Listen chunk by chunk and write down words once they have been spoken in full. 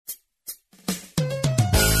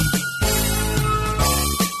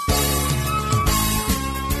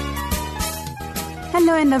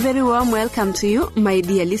and a very warm welcome to you, my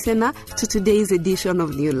dear listener, to today's edition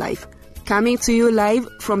of New Life. Coming to you live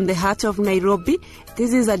from the heart of Nairobi,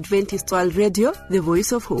 this is Adventist World Radio, the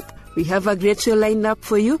voice of hope. We have a great show lined up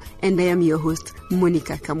for you, and I am your host,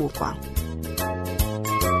 Monica Kamukwa.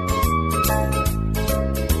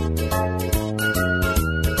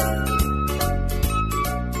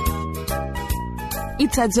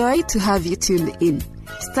 It's a joy to have you tuned in.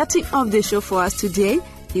 Starting off the show for us today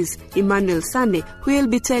is Emmanuel Sane, who will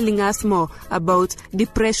be telling us more about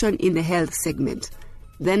depression in the health segment.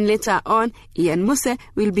 Then later on, Ian Muse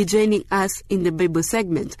will be joining us in the Bible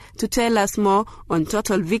segment to tell us more on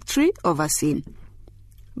total victory over sin.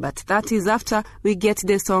 But that is after we get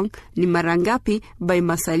the song Ni Marangapi by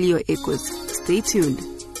Masalio Echoes. Stay tuned.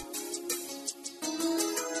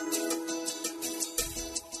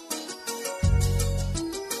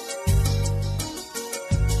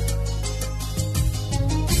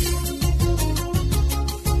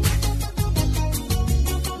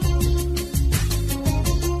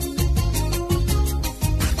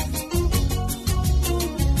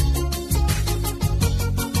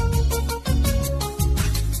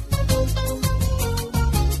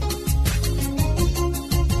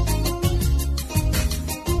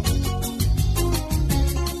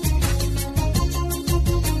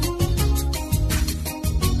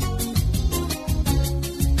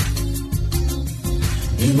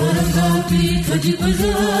 Marangapi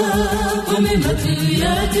twajikweza kwa mema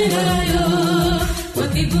tuyatendayo, kwa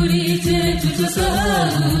kiburi chetu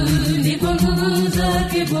tusahau ni kwa nguvu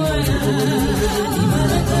zake Bwana. Ni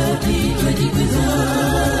marangapi twajikweza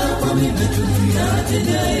kwa mema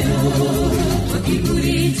tuyatendayo, kwa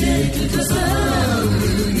kiburi chetu tusahau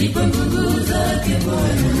ni kwa nguvu zake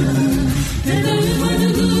Bwana. Tenda wema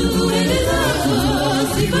ndugu, uende zako,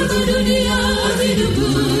 sifa za dunia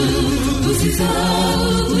hazidumu.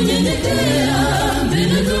 Usisahau kunyenyekea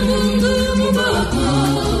mbele za Mungu Muumba wako.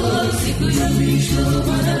 Siku ya mwisho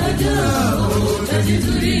Bwana ajapo, taji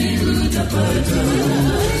nzuri utapata.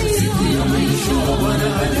 Siku ya mwisho Bwana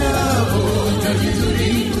ajapo, taji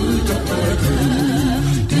nzuri utapata.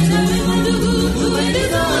 Tenda wema ndugu, uende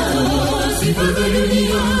zako, sifa za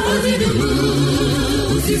dunia hazidumu.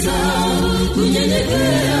 Usisahau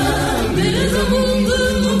kunyenyekea mbele za Mungu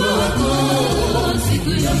Muumba wako. Siku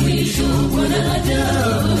ya mwisho Bwana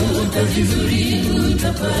ajapo, taji nzuri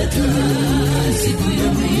utapata. Siku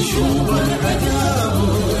ya mwisho Bwana ajapo,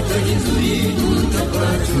 taji nzuri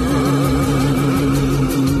utapata.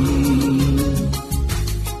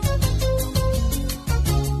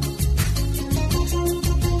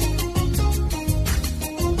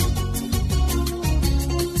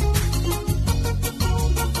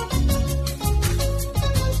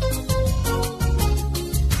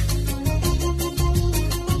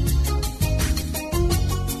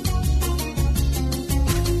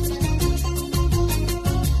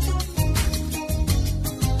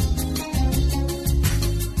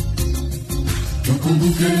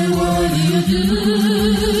 Tukumbuke walio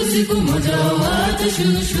juu, siku moja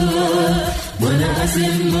watashushwa. Bwana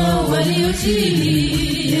asema walio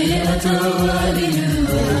chini, yeye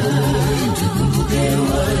atawainua. Tukumbuke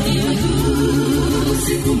walio juu,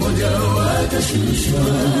 siku moja watashushwa.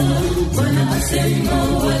 Bwana asema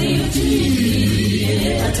walio chini,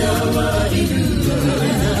 yeye atawainua.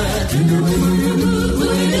 Tenda wema ndugu,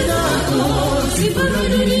 uende zako, sifa za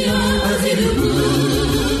dunia hazidumu.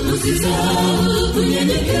 Usisahau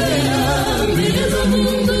kunyenyekea mbele za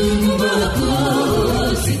Mungu Muumba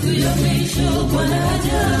wako. Siku ya mwisho Bwana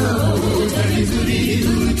ajapo, taji nzuri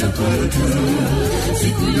utapata.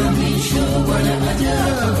 Siku ya mwisho Bwana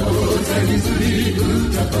ajapo, taji nzuri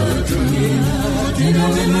utapata. Tenda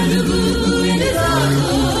wema ndugu, uende zako,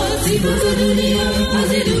 sifa za dunia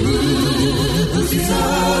hazidumu.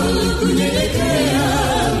 Usisahau kunyenyekea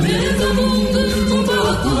mbele za Mungu Muumba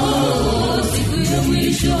wako. Siku ya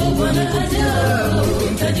mwisho Bwana ajapo,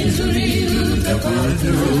 taji nzuri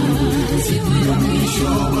utapata. Siku ya mwisho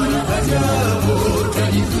Bwana ajapo,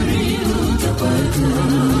 taji nzuri utapata.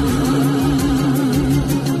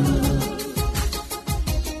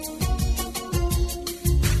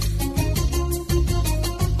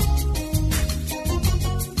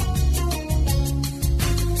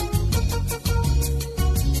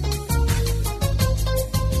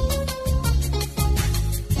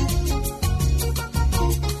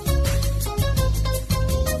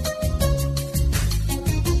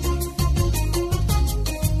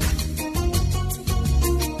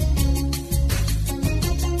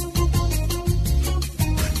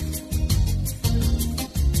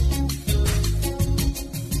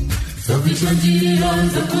 Safisha njia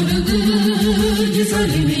zako ndugu,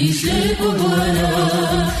 jisalimishe kwa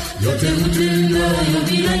Bwana. yote utendayo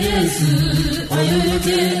bila Yesu, hayo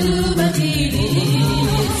yote ubatili.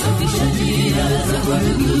 Safisha njia zako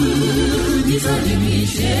ndugu,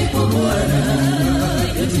 jisalimishe kwa Bwana.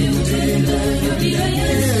 Yote utendayo bila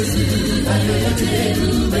Yesu, hayo yote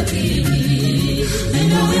ubatili.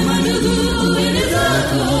 Nenda wema ndugu, uende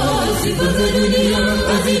zako, siku za dunia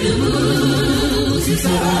hazidumu.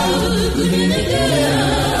 Usisahau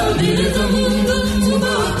kunyenyekea mbele za Mungu Muumba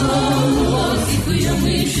wako. Siku ya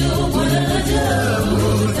mwisho Bwana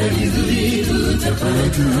ajapo, tajidhuri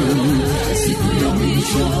utapata. Siku ya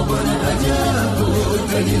mwisho Bwana ajapo,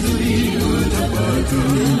 tajidhuri utapata.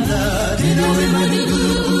 Tena wema ndugu,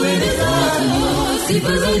 uende zako,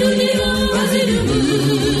 siku za dunia hazidumu.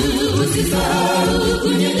 Usisahau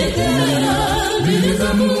kunyenyekea mbele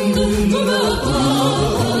za Mungu Muumba wako.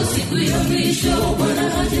 Siku ya mwisho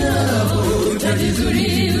Bwana ajapo, tajidhuri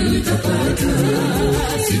utapata.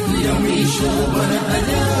 Siku ya mwisho Bwana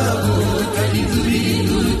ajapo, tajidhuri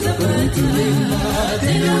utapata.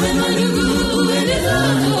 Tena wema ndugu, uende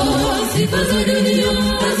zako, siku za dunia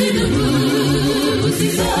hazidumu.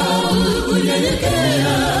 Usisahau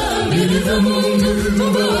kunyenyekea mbele za Mungu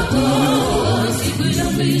Muumba wako. Siku ya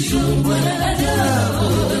mwisho Bwana ajapo,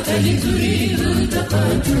 tajidhuri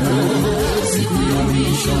utapata. Siku ya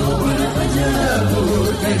mwisho Bwana ajapo,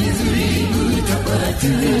 tajidhuri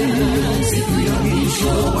utapata. Siku ya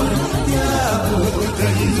mwisho Bwana ajapo,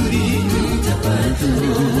 tajidhuri utapata.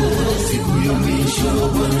 Siku ya mwisho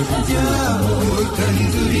Bwana ajapo,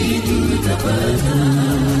 tajidhuri utapata.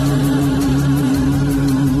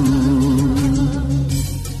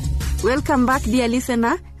 Welcome back, dear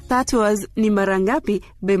listener. That was Ni Mara Ngapi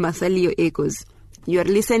by Masalio Echoes. You are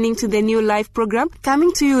listening to the new live program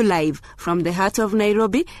coming to you live from the heart of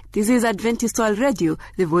Nairobi. This is Adventist World Radio,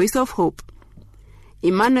 the voice of hope.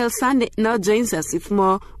 Emmanuel Sande now joins us with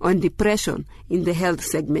more on depression in the health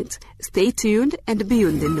segment. Stay tuned and be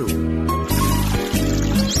on the know.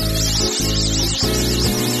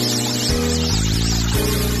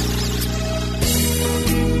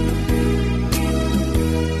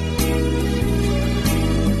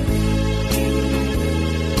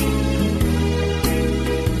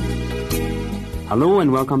 Hello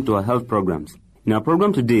and welcome to our health programs. In our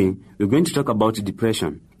program today, we're going to talk about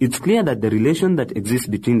depression. It's clear that the relation that exists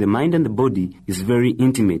between the mind and the body is very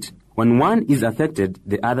intimate. When one is affected,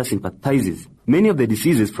 the other sympathizes. Many of the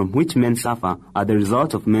diseases from which men suffer are the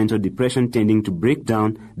result of mental depression tending to break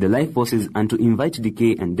down the life forces and to invite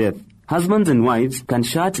decay and death. Husbands and wives can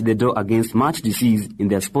shut the door against much disease in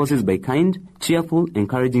their spouses by kind, cheerful,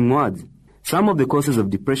 encouraging words. Some of the causes of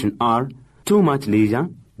depression are too much leisure,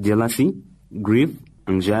 jealousy, grief,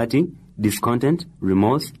 anxiety, discontent,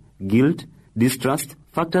 remorse, guilt, distrust,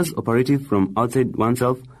 factors operative from outside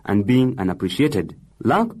oneself, and being unappreciated.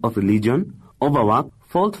 Lack of religion, overwork,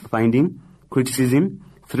 fault-finding, criticism,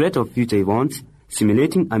 threat of future events,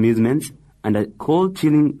 stimulating amusements, and a cold,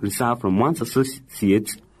 chilling reserve from one's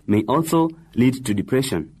associates may also lead to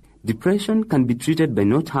depression. Depression can be treated by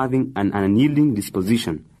not having an unyielding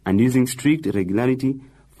disposition and using strict regularity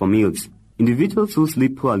for meals. Individuals who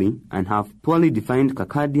sleep poorly and have poorly defined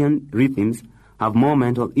circadian rhythms have more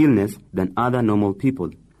mental illness than other normal people.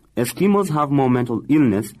 Eskimos have more mental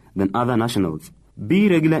illness than other nationals. Be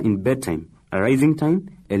regular in bedtime, arising time,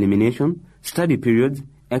 elimination, study periods,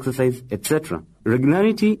 exercise, etc.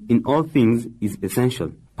 Regularity in all things is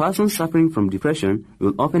essential. Persons suffering from depression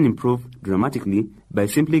will often improve dramatically by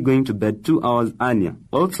simply going to bed 2 hours earlier.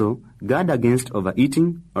 Also, guard against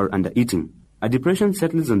overeating or undereating. A depression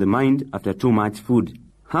settles on the mind after too much food.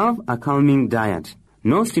 Have a calming diet.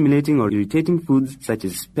 No stimulating or irritating foods such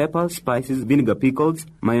as pepper, spices, vinegar, pickles,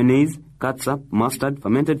 mayonnaise, catsup, mustard,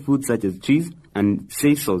 fermented foods such as cheese and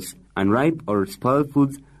soy sauce, unripe or spoiled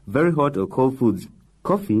foods, very hot or cold foods.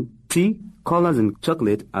 Coffee, tea, colas and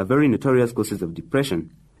chocolate are very notorious causes of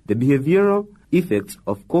depression. The behavioral effects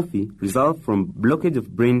of coffee result from blockage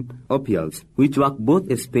of brain opiates, which work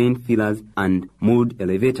both as pain fillers and mood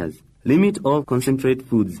elevators. Limit all concentrate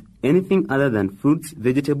foods, anything other than fruits,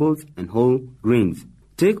 vegetables, and whole grains.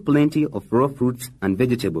 Take plenty of raw fruits and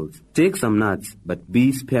vegetables. Take some nuts, but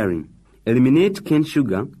be sparing. Eliminate cane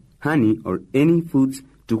sugar, honey, or any foods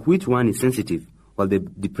to which one is sensitive while the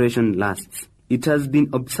depression lasts. It has been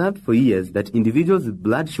observed for years that individuals with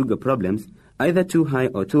blood sugar problems, either too high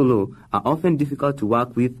or too low, are often difficult to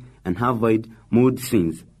work with and have wide mood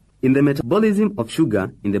swings. In the metabolism of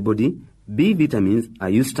sugar in the body, B vitamins are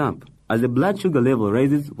used up. As the blood sugar level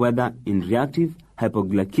rises, whether in reactive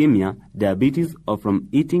hypoglycemia, diabetes, or from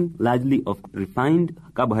eating largely of refined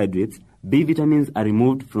carbohydrates, B vitamins are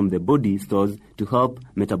removed from the body stores to help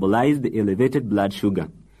metabolize the elevated blood sugar.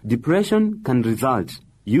 Depression can result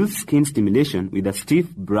Use skin stimulation with a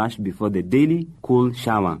stiff brush before the daily cool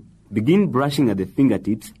shower. Begin brushing at the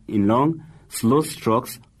fingertips in long, slow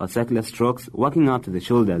strokes or circular strokes working out to the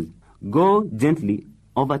shoulders. Go gently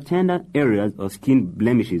over tender areas or skin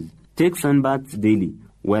blemishes. Take sunbaths daily,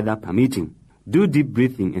 weather permitting. Do deep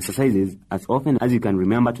breathing exercises as often as you can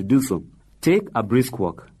remember to do so. Take a brisk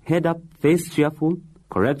walk. Head up, face cheerful,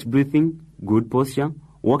 correct breathing, good posture,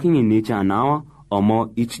 walking in nature an hour or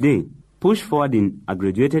more each day. Push forward in a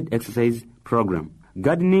graduated exercise program.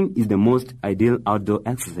 Gardening is the most ideal outdoor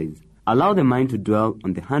exercise. Allow the mind to dwell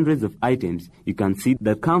on the hundreds of items you can see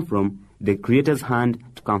that come from the Creator's hand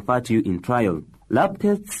to comfort you in trial. Lab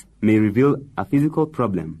tests may reveal a physical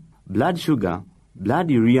problem. Blood sugar,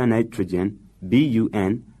 blood urea nitrogen,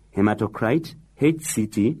 BUN, hematocrit,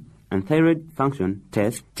 HCT, and thyroid function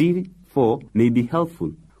test, T4, may be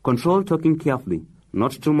helpful. Control talking carefully.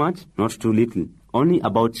 Not too much, not too little. Only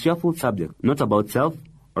about cheerful subject, not about self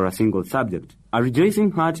or a single subject. A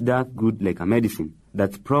rejoicing heart doth good like a medicine.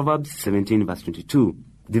 That's Proverbs 17 verse 22.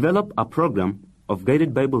 Develop a program of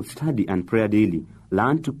guided Bible study and prayer daily.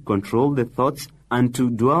 Learn to control the thoughts and to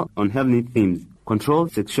dwell on heavenly themes. Control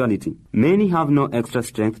sexuality. Many have no extra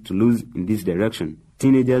strength to lose in this direction.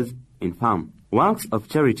 Teenagers infirm. Works of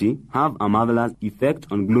charity have a marvelous effect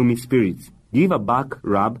on gloomy spirits. Give a back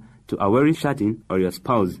rub to a weary shut-in or your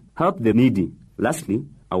spouse. Help the needy. Lastly,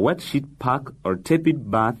 a wet sheet pack or tepid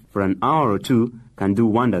bath for an hour or two can do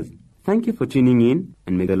wonders. Thank you for tuning in,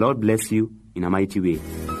 and may the Lord bless you in a mighty way.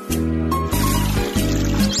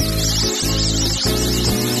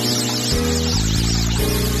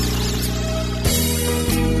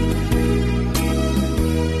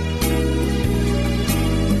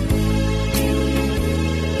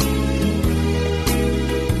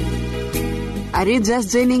 Are you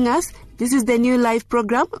just joining us? This is the New Life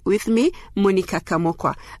program with me, Monica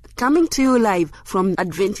Kamokwa, coming to you live from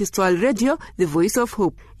Adventist World Radio, the Voice of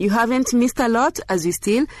Hope. You haven't missed a lot, as we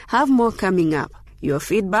still have more coming up. Your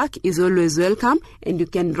feedback is always welcome, and you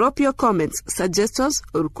can drop your comments, suggestions,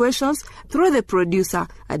 or questions through the producer,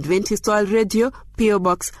 Adventist World Radio, PO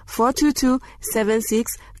Box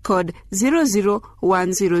 42276, code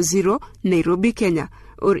 00100, Nairobi, Kenya.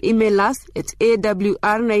 Or email us at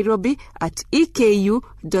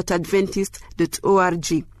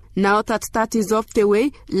awrnairobi@eku.adventist.org. Now that is off the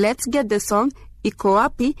way, let's get the song Iko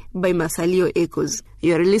Wapi by Masalio Echoes.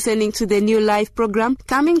 You're listening to the New Life program,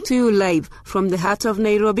 coming to you live from the heart of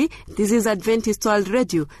Nairobi. This is Adventist World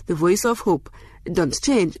Radio, the Voice of Hope. Don't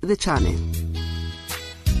change the channel.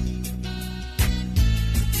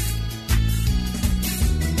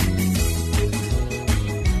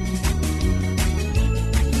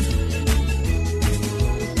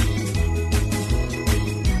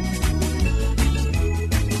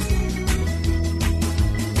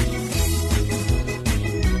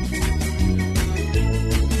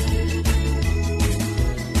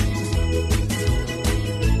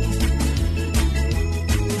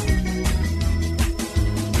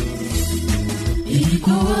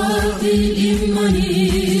 Iko wapi imani?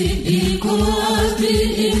 Iko wapi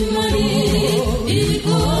imani?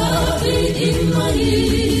 Iko wapi imani?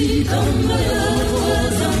 Kama ya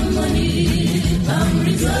zamani,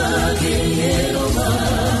 amri zake Yehova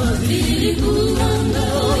zilikuwa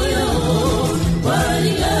ngao yao,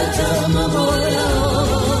 waliacha mambo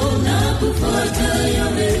yao na kufuata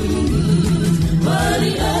yale Mungu,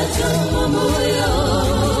 waliacha mambo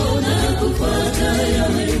yao na kufuata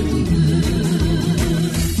yale Mungu.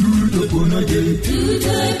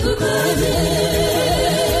 Tutakukaje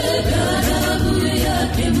ghadhabu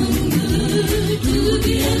yake Mungu,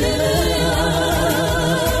 tukiendelea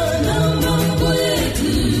na mambo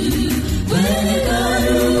yetu kwenye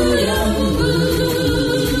kanuni ya Mungu.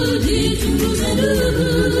 Jichunguze ndugu,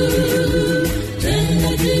 tena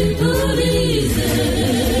jiulize,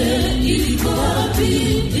 iko wapi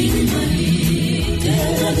imani?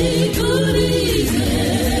 Tena jiulize,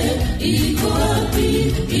 iko wapi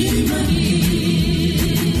imani?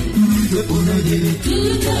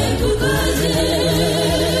 Tutakukaje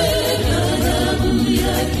ghadhabu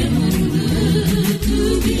yake Mungu,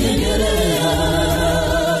 tukiendelea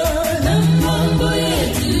na mambo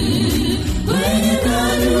yetu kwenye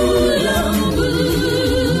kanuni ya Mungu.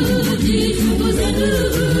 Jichunguze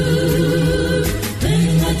ndugu,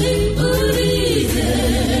 tena jiulize,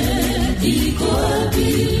 iko wapi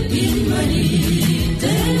imani?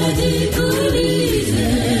 Tena jiulize,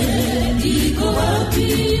 iko wapi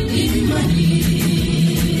imani?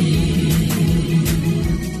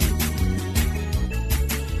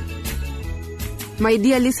 My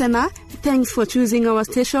dear listener, Thanks for choosing our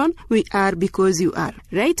station. We are because you are.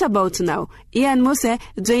 Right about now, Ian Mose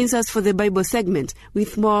joins us for the Bible segment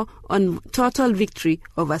with more on total victory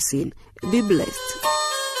over sin. Be blessed.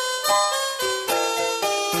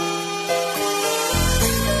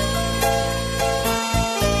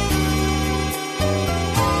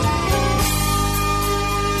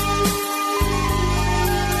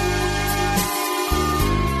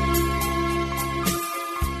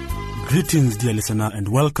 Greetings, dear listener, and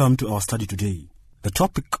welcome to our study today. The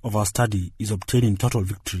topic of our study is obtaining total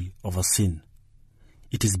victory over sin.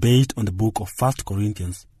 It is based on the book of 1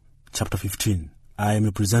 Corinthians, chapter 15. I am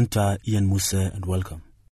your presenter, Ian Muse, and welcome.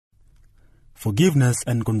 Forgiveness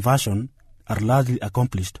and conversion are largely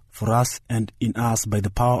accomplished for us and in us by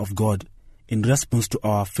the power of God in response to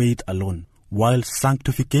our faith alone, while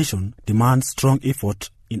sanctification demands strong effort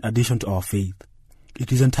in addition to our faith.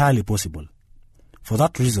 It is entirely possible. For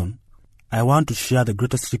that reason, I want to share the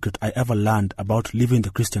greatest secret I ever learned about living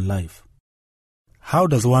the Christian life. How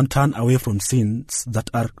does one turn away from sins that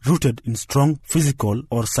are rooted in strong physical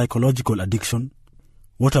or psychological addiction?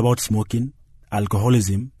 What about smoking,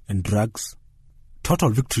 alcoholism, and drugs? Total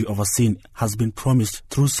victory over sin has been promised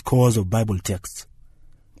through scores of Bible texts,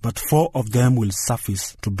 but 4 of them will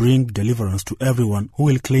suffice to bring deliverance to everyone who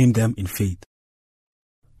will claim them in faith.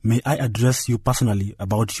 May I address you personally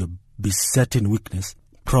about your besetting weakness,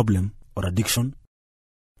 problem, or addiction?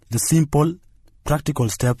 The simple, practical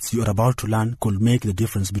steps you are about to learn could make the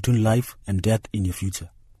difference between life and death in your future.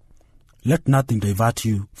 Let nothing divert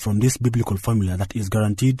you from this biblical formula that is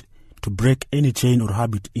guaranteed to break any chain or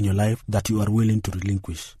habit in your life that you are willing to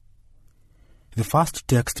relinquish. The first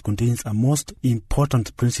text contains a most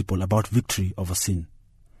important principle about victory over sin.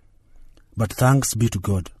 But thanks be to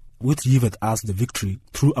God, which giveth us the victory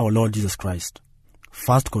through our Lord Jesus Christ.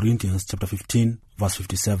 1 Corinthians chapter 15, verse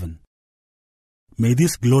 57. May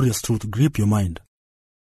this glorious truth grip your mind.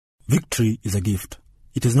 Victory is a gift.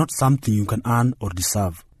 It is not something you can earn or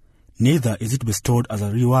deserve. Neither is it bestowed as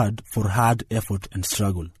a reward for hard effort and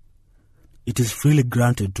struggle. It is freely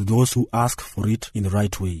granted to those who ask for it in the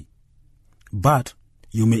right way. But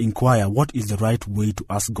you may inquire, what is the right way to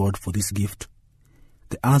ask God for this gift?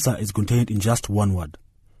 The answer is contained in just one word: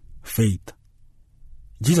 faith.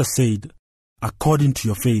 Jesus said, "According to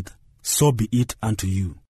your faith, so be it unto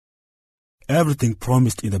you." Everything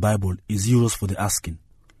promised in the Bible is yours for the asking,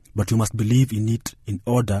 but you must believe in it in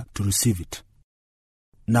order to receive it.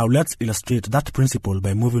 Now let's illustrate that principle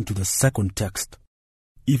by moving to the second text.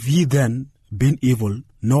 If ye then, being evil,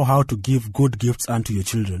 know how to give good gifts unto your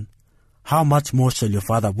children, how much more shall your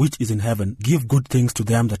Father which is in heaven give good things to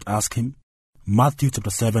them that ask him? Matthew chapter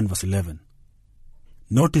 7, verse 11.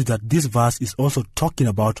 Notice that this verse is also talking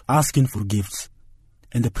about asking for gifts,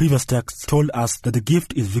 and the previous text told us that the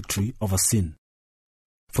gift is victory over sin.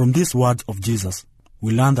 From these words of Jesus,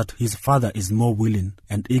 we learn that his Father is more willing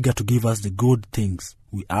and eager to give us the good things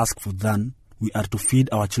we ask for than we are to feed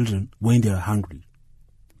our children when they are hungry.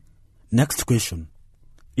 Next question: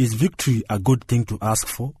 is victory a good thing to ask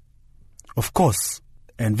for? Of course,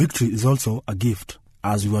 and victory is also a gift,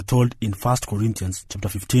 as we were told in 1 Corinthians chapter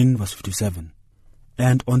 15, verse 57.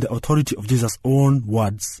 And on the authority of Jesus' own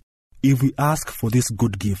words, if we ask for this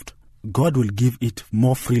good gift, God will give it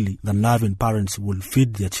more freely than loving parents will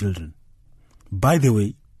feed their children. By the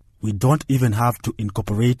way, we don't even have to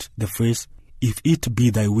incorporate the phrase, "if it be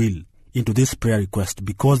thy will," into this prayer request,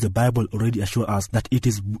 because the Bible already assures us that it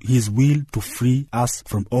is his will to free us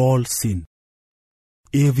from all sin.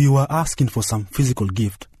 If you are asking for some physical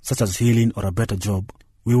gift, such as healing or a better job,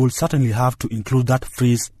 we will certainly have to include that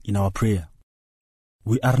phrase in our prayer.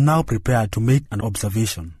 We are now prepared to make an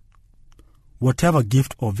observation. Whatever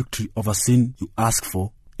gift or victory over sin you ask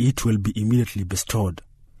for, it will be immediately bestowed.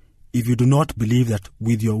 If you do not believe that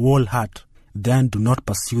with your whole heart, then do not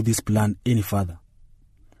pursue this plan any further.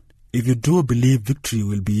 If you do believe victory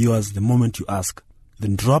will be yours the moment you ask,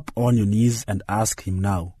 then drop on your knees and ask him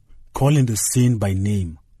now, calling the sin by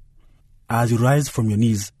name. As you rise from your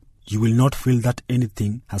knees, you will not feel that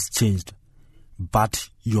anything has changed, but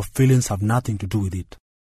your feelings have nothing to do with it.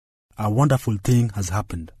 A wonderful thing has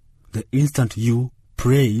happened. The instant you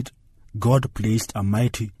prayed, God placed a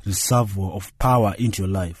mighty reservoir of power into your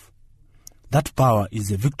life. That power is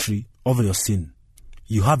the victory over your sin.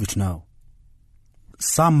 You have it now.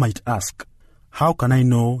 Some might ask, how can I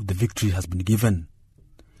know the victory has been given?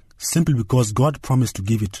 Simply because God promised to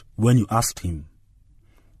give it when you asked him.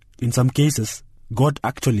 In some cases, God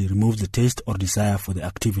actually removes the taste or desire for the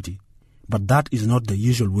activity, but that is not the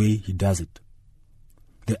usual way he does it.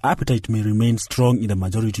 The appetite may remain strong in the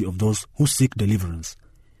majority of those who seek deliverance,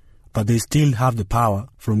 but they still have the power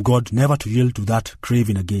from God never to yield to that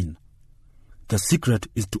craving again. The secret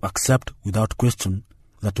is to accept without question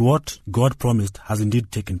that what God promised has indeed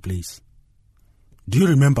taken place. Do you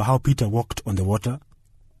remember how Peter walked on the water?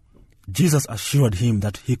 Jesus assured him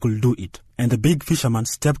that he could do it, and the big fisherman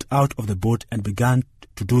stepped out of the boat and began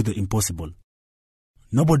to do the impossible.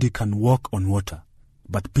 Nobody can walk on water,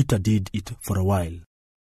 but Peter did it for a while.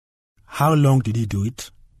 How long did he do it?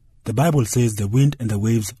 The Bible says the wind and the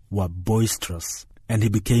waves were boisterous, and he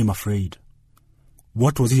became afraid.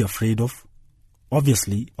 What was he afraid of?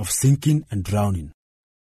 Obviously, of sinking and drowning.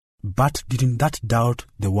 But didn't that doubt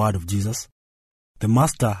the word of Jesus? The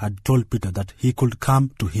Master had told Peter that he could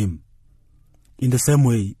come to him. In the same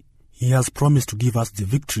way, he has promised to give us the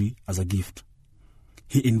victory as a gift.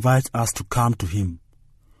 He invites us to come to him.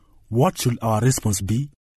 What should our response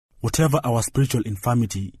be? Whatever our spiritual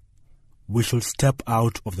infirmity, we should step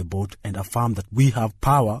out of the boat and affirm that we have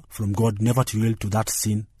power from God never to yield to that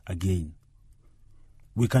sin again.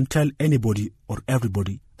 We can tell anybody or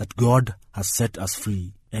everybody that God has set us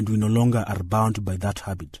free and we no longer are bound by that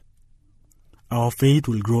habit. Our faith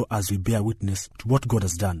will grow as we bear witness to what God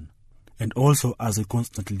has done, and also as we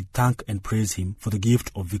constantly thank and praise Him for the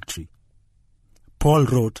gift of victory. Paul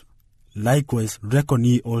wrote, "Likewise reckon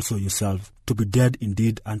ye also yourselves to be dead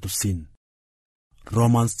indeed unto sin."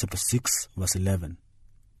 Romans chapter 6 verse 11.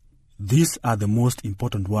 These are the most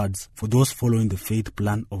important words for those following the faith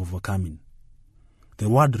plan of overcoming. The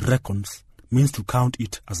word reckons means to count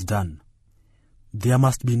it as done. There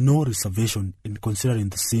must be no reservation in considering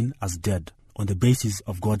the sin as dead on the basis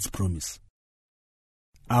of God's promise.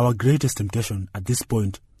 Our greatest temptation at this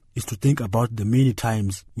point is to think about the many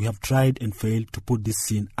times we have tried and failed to put this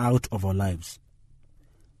sin out of our lives.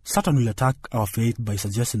 Satan will attack our faith by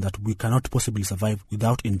suggesting that we cannot possibly survive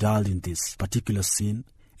without indulging this particular sin,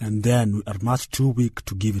 and then we are much too weak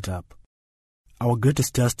to give it up. Our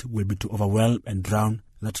greatest test will be to overwhelm and drown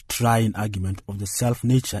that trying argument of the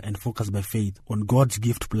self-nature and focus by faith on God's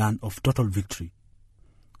gift plan of total victory.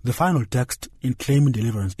 The final text in claiming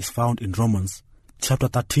deliverance is found in Romans chapter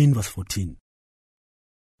 13 verse 14.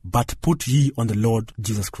 But put ye on the Lord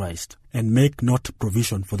Jesus Christ, and make not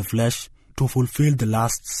provision for the flesh to fulfill the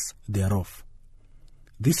lusts thereof.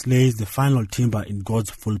 This lays the final timber in God's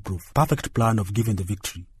foolproof, perfect plan of giving the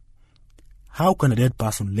victory. How can a dead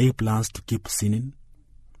person lay plans to keep sinning?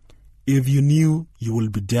 If you knew you will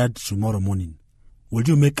be dead tomorrow morning, would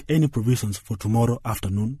you make any provisions for tomorrow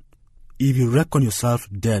afternoon? If you reckon yourself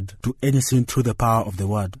dead to any sin through the power of the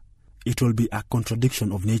word, it will be a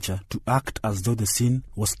contradiction of nature to act as though the sin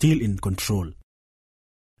was still in control.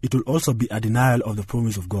 It will also be a denial of the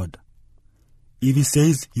promise of God. If He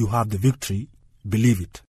says you have the victory, believe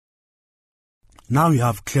it. Now we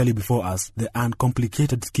have clearly before us the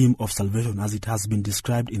uncomplicated scheme of salvation as it has been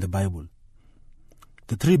described in the Bible.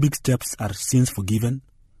 The three big steps are sins forgiven,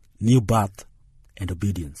 new birth, and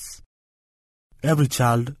obedience. Every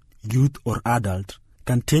child, youth, or adult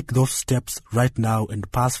can take those steps right now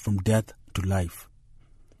and pass from death to life.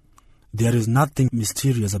 There is nothing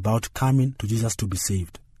mysterious about coming to Jesus to be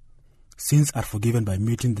saved. Sins are forgiven by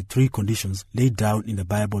meeting the three conditions laid down in the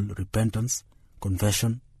Bible: repentance,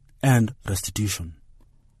 confession, and restitution.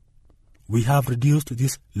 We have reduced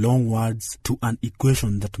these long words to an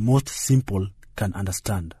equation that most simple can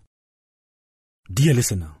understand. Dear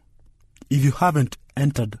listener, if you haven't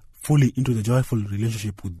entered fully into the joyful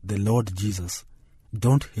relationship with the Lord Jesus,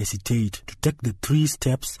 don't hesitate to take the 3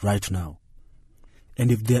 steps right now.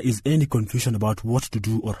 And if there is any confusion about what to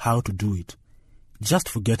do or how to do it, just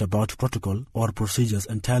forget about protocol or procedures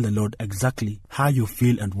and tell the Lord exactly how you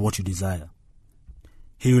feel and what you desire.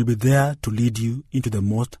 He will be there to lead you into the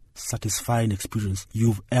most satisfying experience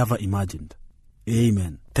you've ever imagined.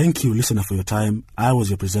 Amen. Thank you, listener, for your time. I was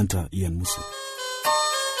your presenter, Ian Musa.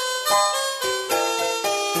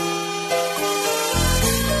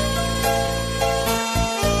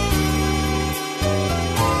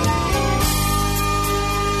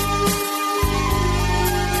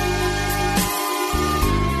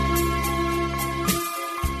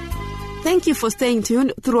 Thank you for staying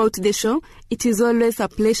tuned throughout the show. It is always a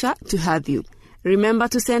pleasure to have you. Remember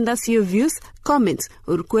to send us your views, comments,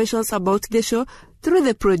 or questions about the show through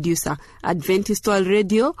the producer, Adventist World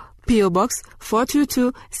Radio, PO Box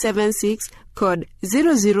 42276, code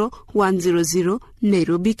 00100,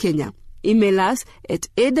 Nairobi, Kenya. Email us at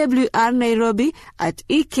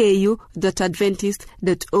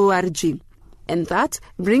awrnairobi@eku.adventist.org. And that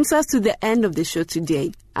brings us to the end of the show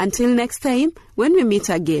today. Until next time, when we meet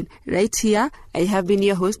again, right here, I have been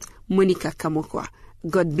your host, Monica Kamokwa.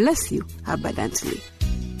 God bless you abundantly.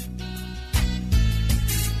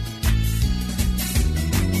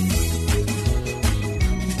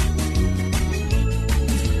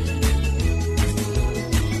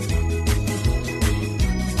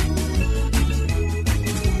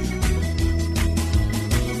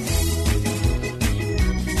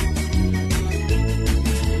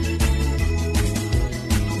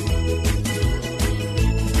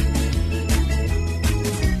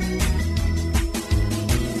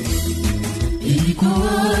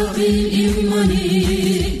 wapi imani?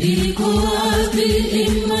 Iko wapi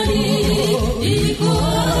imani? Iko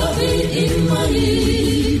wapi imani?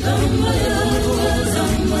 Kama ya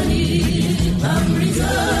zamani, amri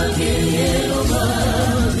zake Yehova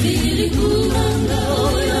zilikuwa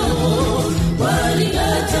ngao yao,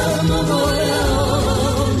 waliacha mambo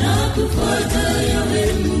yao na kufuata Yahwe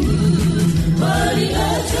Mungu.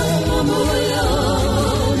 Waliacha mambo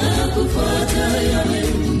yao na kufuata Yahwe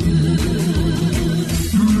Mungu.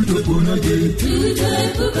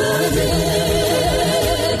 Tutaepukaje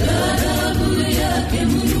ghadhabu yake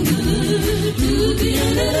Mungu,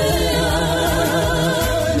 tukiendelea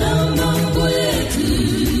na mambo yetu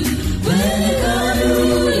kwenye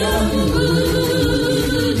kanuni ya Mungu?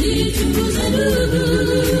 Jichunguze ndugu,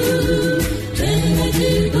 tena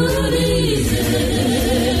jiulize,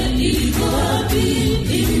 iko wapi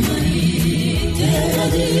imani? Tena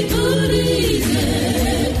jiulize,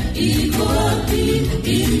 iko wapi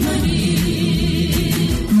imani?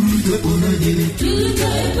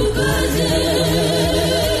 Tutaepukaje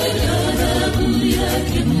ghadhabu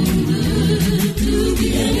yake Mungu,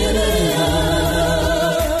 tukiendelea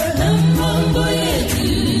na mambo yetu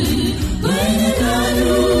kwenye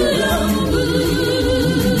kanuni ya Mungu?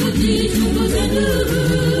 Jichunguze ndugu,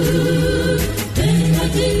 tena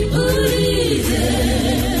jiulize,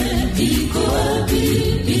 iko wapi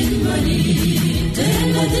imani?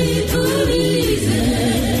 Tena jiulize,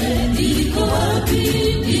 iko wapi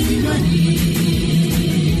imani?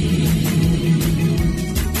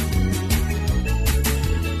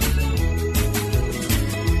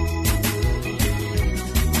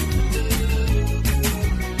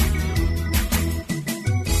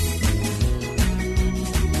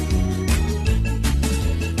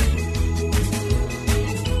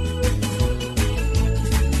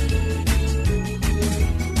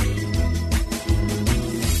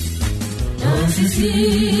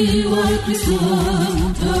 Sisi wa Kristo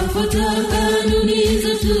tufuata kanuni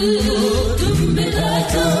zetu,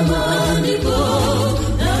 tumeleta maandiko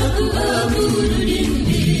na kuabudu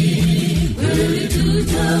dini. Kweli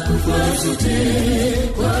tutakufa sote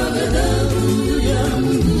kwa ghadhabu ya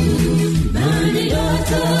Mungu. Nani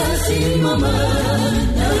atasimama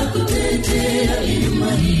na kutetea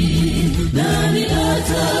imani? Nani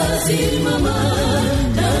atasimama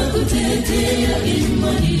na kutetea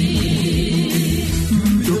imani?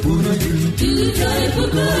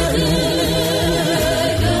 Tutaepukaje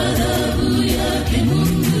ghadhabu yake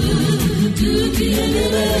Mungu,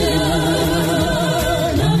 tukiendelea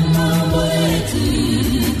na mambo yetu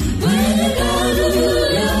kwenye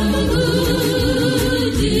kanuni ya Mungu?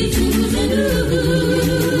 Jichunguze ndugu,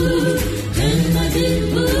 tena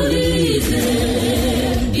jiulize,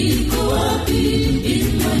 iko wapi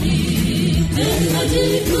imani? Tena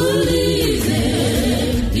jiulize,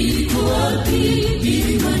 iko wapi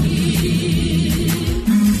imani?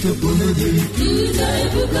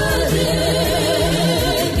 Tutaepukaje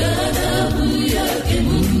ghadhabu yake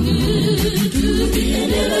Mungu,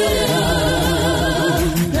 tukiendelea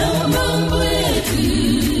na mambo yetu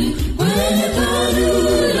kwenye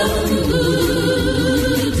kanuni ya Mungu?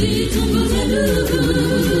 Jichunguze ndugu,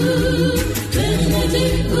 tena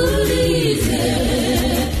jiulize,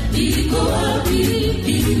 iko wapi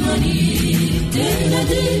imani? Tena